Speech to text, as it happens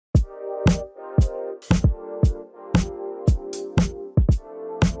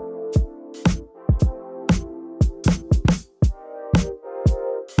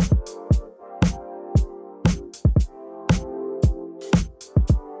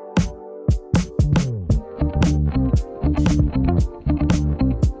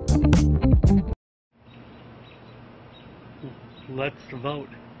vote.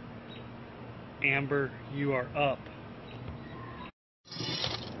 Amber, you are up.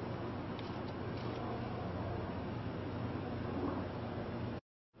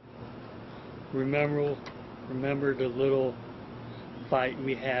 Remember the little fight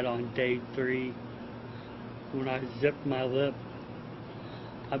we had on day 3 when I zipped my lip?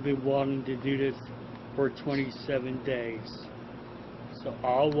 I've been wanting to do this for 27 days. So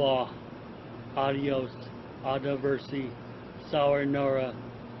awa, adios, adiversi, sayonara,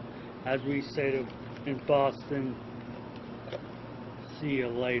 as we say in Boston. See you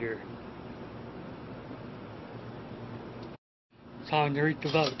later. Time to read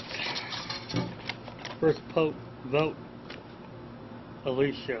the votes. First vote,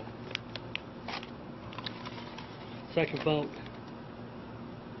 Alicia. Second vote,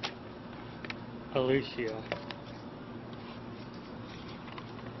 Alicia.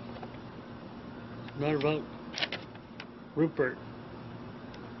 Another vote, Rupert.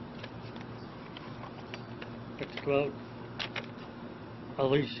 Next vote,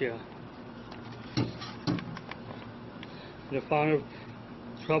 Alicia. The final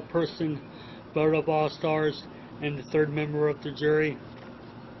 12-person vote of All-Stars and the third member of the jury,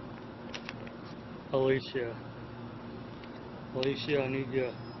 Alicia. Alicia, I need you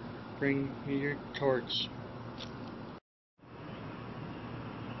to bring me your torch.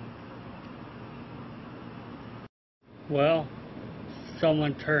 Well,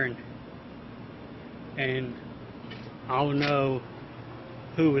 someone turned, and I don't know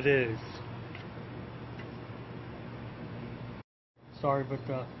who it is. Sorry, but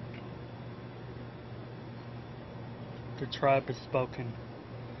the tribe has spoken.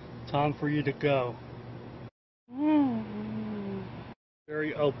 Time for you to go.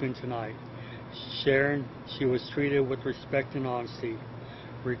 Very open tonight. Sharon, she was treated with respect and honesty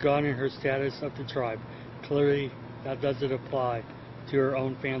regarding her status of the tribe. Clearly, that doesn't apply to her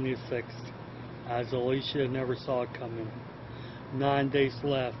own family of 6, as Alicia never saw it coming. 9 days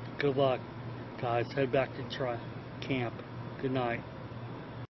left. Good luck, guys. Head back to camp. Good night.